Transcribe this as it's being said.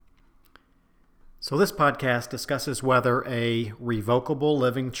So this podcast discusses whether a revocable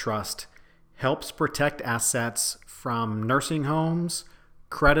living trust helps protect assets from nursing homes,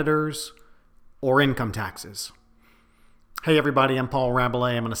 creditors, or income taxes. Hey everybody, I'm Paul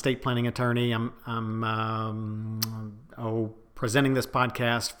Rabelais. I'm an estate planning attorney. I'm presenting this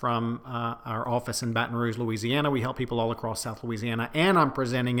podcast from our office in Baton Rouge, Louisiana. We help people all across South Louisiana, and I'm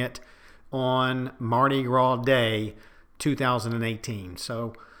presenting it on Mardi Gras Day 2018.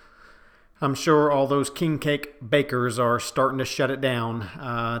 So I'm sure all those king cake bakers are starting to shut it down.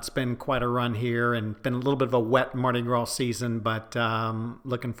 It's been quite a run here and been a little bit of a wet Mardi Gras season, but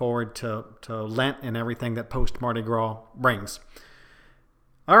looking forward to Lent and everything that post Mardi Gras brings.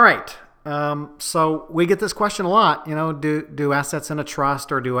 All right. So we get this question a lot, do assets in a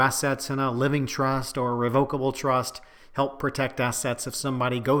trust or do assets in a living trust or a revocable trust help protect assets if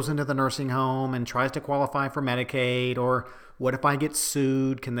somebody goes into the nursing home and tries to qualify for Medicaid? Or what if I get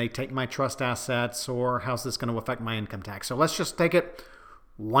sued? Can they take my trust assets? Or how's this going to affect my income tax? So let's just take it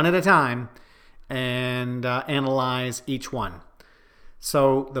one at a time and analyze each one.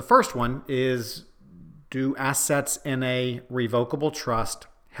 So the first one is, do assets in a revocable trust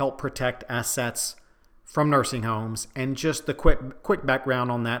help protect assets from nursing homes? And just the quick background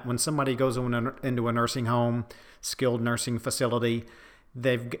on that: when somebody goes into a nursing home, skilled nursing facility,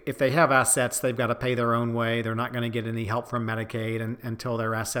 if they have assets, they've got to pay their own way. They're not going to get any help from Medicaid until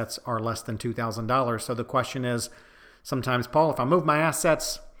their assets are less than $2,000. So the question is, sometimes, Paul, if I move my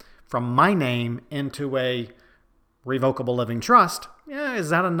assets from my name into a revocable living trust, is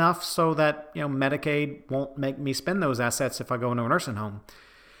that enough so that Medicaid won't make me spend those assets if I go into a nursing home?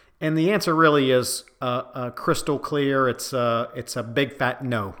 And the answer really is crystal clear. It's a big fat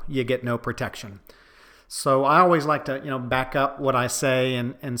no. You get no protection. So I always like to back up what I say,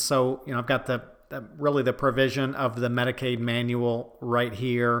 and so I've got the provision of the Medicaid manual right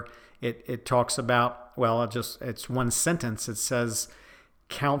here. It talks about, it's one sentence. It says,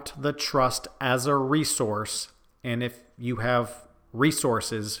 count the trust as a resource, and if you have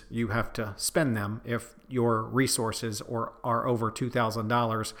resources, you have to spend them. If your resources are over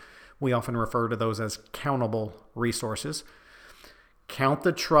 $2,000, we often refer to those as countable resources. Count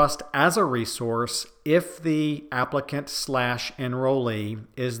the trust as a resource if the applicant/enrollee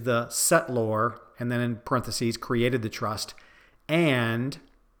is the settlor, and then in parentheses, created the trust, and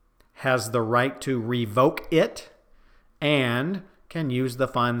has the right to revoke it and can use the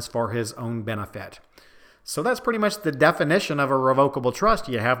funds for his own benefit. So that's pretty much the definition of a revocable trust.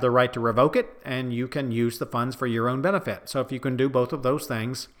 You have the right to revoke it, and you can use the funds for your own benefit. So if you can do both of those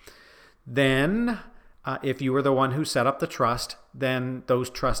things, then if you were the one who set up the trust, then those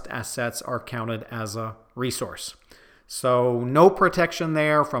trust assets are counted as a resource. So no protection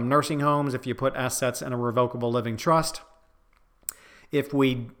there from nursing homes if you put assets in a revocable living trust. If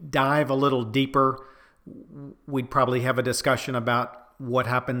we dive a little deeper, we'd probably have a discussion about what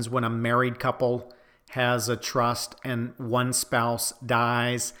happens when a married couple has a trust and one spouse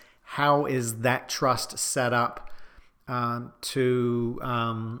dies. How is that trust set up? What's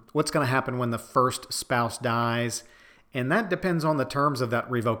going to happen when the first spouse dies? And that depends on the terms of that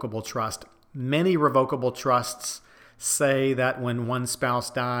revocable trust. Many revocable trusts say that when one spouse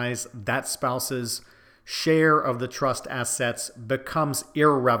dies, that spouse's share of the trust assets becomes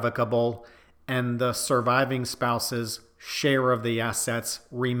irrevocable, and the surviving spouse's share of the assets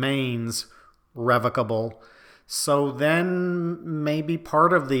remains revocable. So then maybe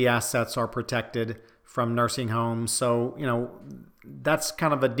part of the assets are protected from nursing homes. So, that's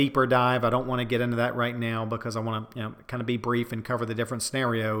kind of a deeper dive. I don't want to get into that right now because I want to, kind of be brief and cover the different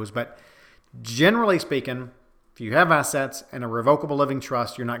scenarios. But generally speaking, if you have assets in a revocable living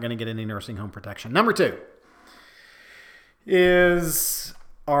trust, you're not going to get any nursing home protection. Number two is,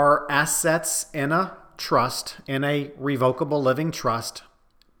 are assets in a trust, in a revocable living trust,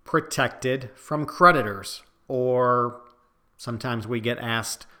 protected from creditors? Or sometimes we get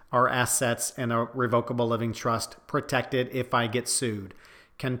asked, are assets in a revocable living trust protected if I get sued?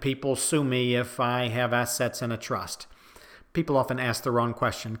 Can people sue me if I have assets in a trust? People often ask the wrong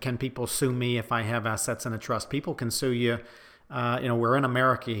question. Can people sue me if I have assets in a trust? People can sue you. We're in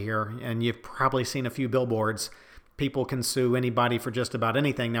America here, and you've probably seen a few billboards. People can sue anybody for just about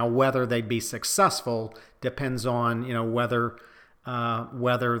anything. Now, whether they'd be successful depends on,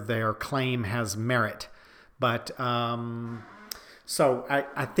 whether their claim has merit. But so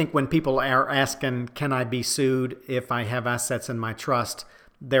I think when people are asking, can I be sued if I have assets in my trust,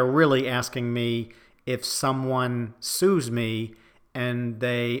 they're really asking me, if someone sues me and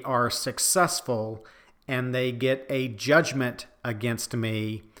they are successful and they get a judgment against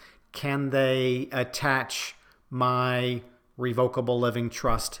me, can they attach my revocable living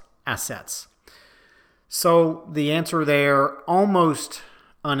trust assets? So the answer there, almost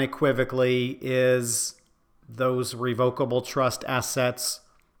unequivocally, is those revocable trust assets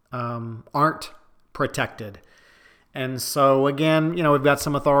aren't protected. And so again, we've got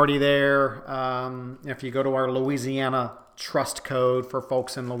some authority there. If you go to our Louisiana trust code for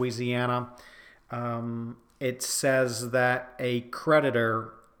folks in Louisiana, it says that a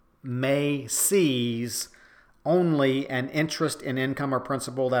creditor may seize only an interest in income or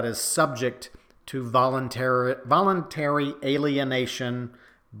principal that is subject to voluntary alienation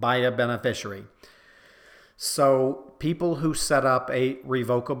by a beneficiary. So people who set up a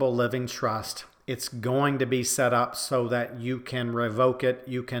revocable living trust, it's going to be set up so that you can revoke it,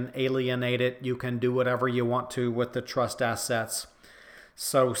 you can alienate it, you can do whatever you want to with the trust assets.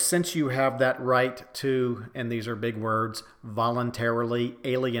 So since you have that right to, and these are big words, voluntarily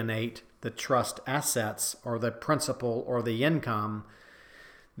alienate the trust assets or the principal or the income,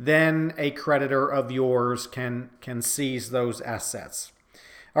 then a creditor of yours can seize those assets.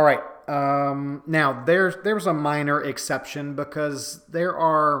 All right. Now, there's a minor exception because there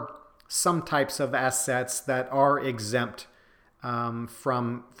are some types of assets that are exempt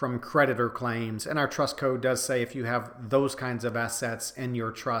from creditor claims. And our trust code does say if you have those kinds of assets in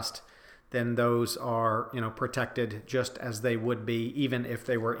your trust, then those are protected just as they would be even if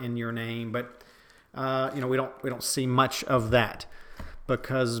they were in your name. But we don't see much of that,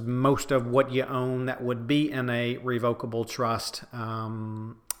 because most of what you own that would be in a revocable trust,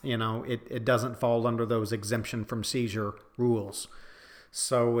 it doesn't fall under those exemption from seizure rules.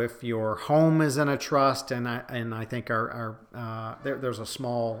 So if your home is in a trust, and I think there's a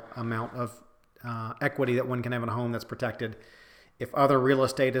small amount of equity that one can have in a home that's protected. If other real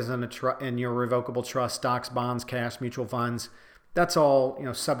estate is in your revocable trust, stocks, bonds, cash, mutual funds, that's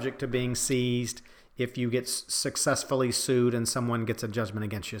all subject to being seized if you get successfully sued and someone gets a judgment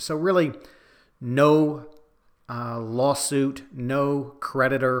against you. So really, no lawsuit, no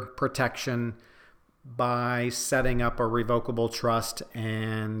creditor protection by setting up a revocable trust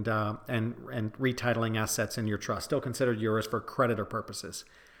and retitling assets in your trust. Still considered yours for creditor purposes.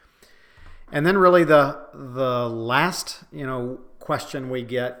 And then really the last question we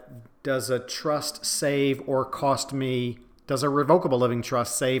get: does a trust save or cost me? Does a revocable living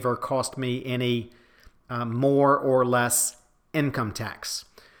trust save or cost me any more or less income tax?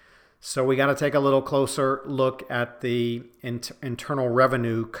 So we got to take a little closer look at the Internal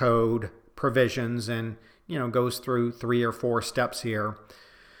Revenue Code provisions, and goes through 3 or 4 steps here.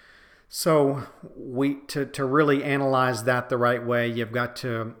 So to really analyze that the right way, you've got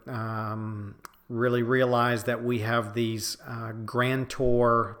to really realize that we have these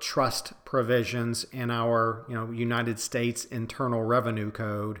grantor trust provisions in our United States Internal Revenue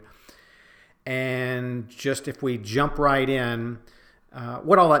Code. And just if we jump right in,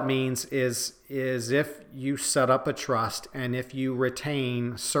 what all that means is if you set up a trust and if you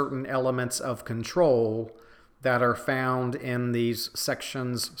retain certain elements of control that are found in these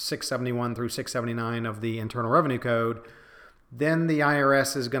sections 671 through 679 of the Internal Revenue Code, then the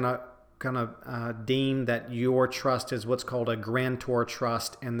IRS is going to deem that your trust is what's called a grantor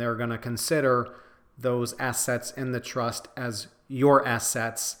trust, and they're going to consider those assets in the trust as your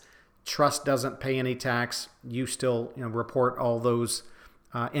assets. Trust doesn't pay any tax. You still report all those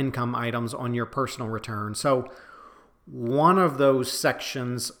income items on your personal return. So one of those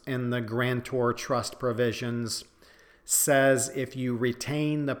sections in the grantor trust provisions says if you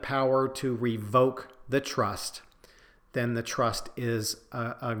retain the power to revoke the trust, then the trust is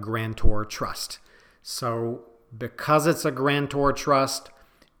a grantor trust. So because it's a grantor trust,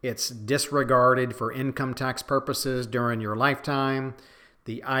 it's disregarded for income tax purposes during your lifetime.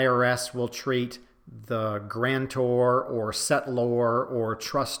 The IRS will treat the grantor or settlor or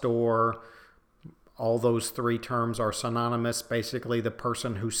trustor, all those 3 terms are synonymous, basically the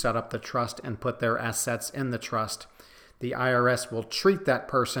person who set up the trust and put their assets in the trust. The IRS will treat that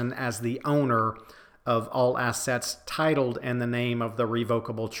person as the owner of all assets titled in the name of the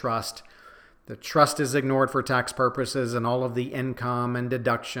revocable trust. The trust is ignored for tax purposes, and all of the income and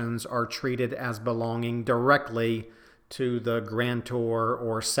deductions are treated as belonging directly to the grantor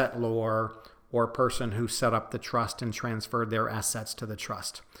or settlor or person who set up the trust and transferred their assets to the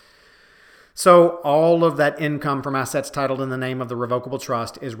trust. So all of that income from assets titled in the name of the revocable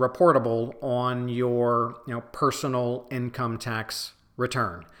trust is reportable on your personal income tax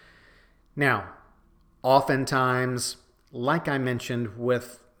return. Now, oftentimes, like I mentioned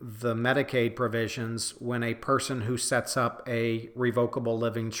with the Medicaid provisions, when a person who sets up a revocable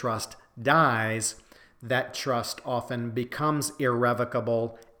living trust dies, that trust often becomes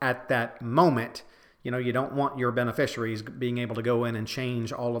irrevocable at that moment. You don't want your beneficiaries being able to go in and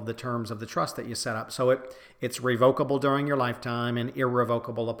change all of the terms of the trust that you set up. So it's revocable during your lifetime and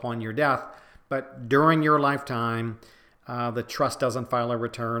irrevocable upon your death. But during your lifetime, the trust doesn't file a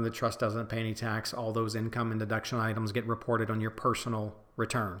return. The trust doesn't pay any tax. All those income and deduction items get reported on your personal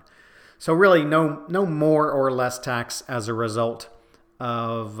return. So really no more or less tax as a result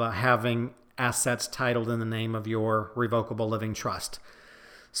of having assets titled in the name of your revocable living trust.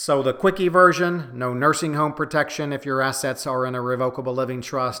 So the quickie version, no nursing home protection if your assets are in a revocable living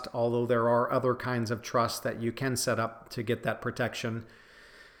trust, although there are other kinds of trusts that you can set up to get that protection.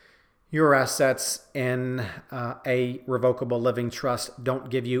 Your assets in a revocable living trust don't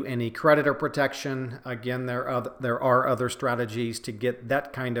give you any creditor protection. Again, there are other strategies to get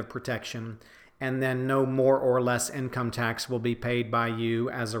that kind of protection. And then no more or less income tax will be paid by you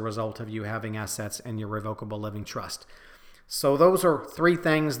as a result of you having assets in your revocable living trust. So those are three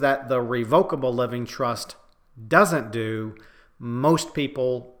things that the revocable living trust doesn't do. Most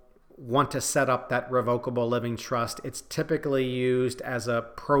people want to set up that revocable living trust. It's typically used as a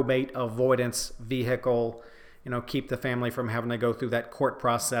probate avoidance vehicle, keep the family from having to go through that court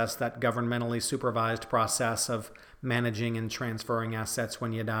process, that governmentally supervised process of managing and transferring assets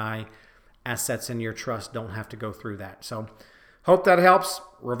when you die. Assets in your trust don't have to go through that. So hope that helps.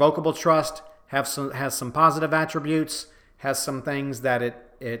 Revocable trust has some positive attributes, has some things that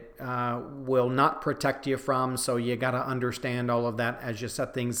it will not protect you from. So you got to understand all of that as you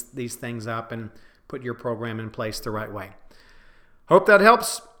set these things up and put your program in place the right way. Hope that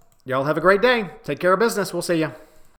helps. Y'all have a great day. Take care of business. We'll see you.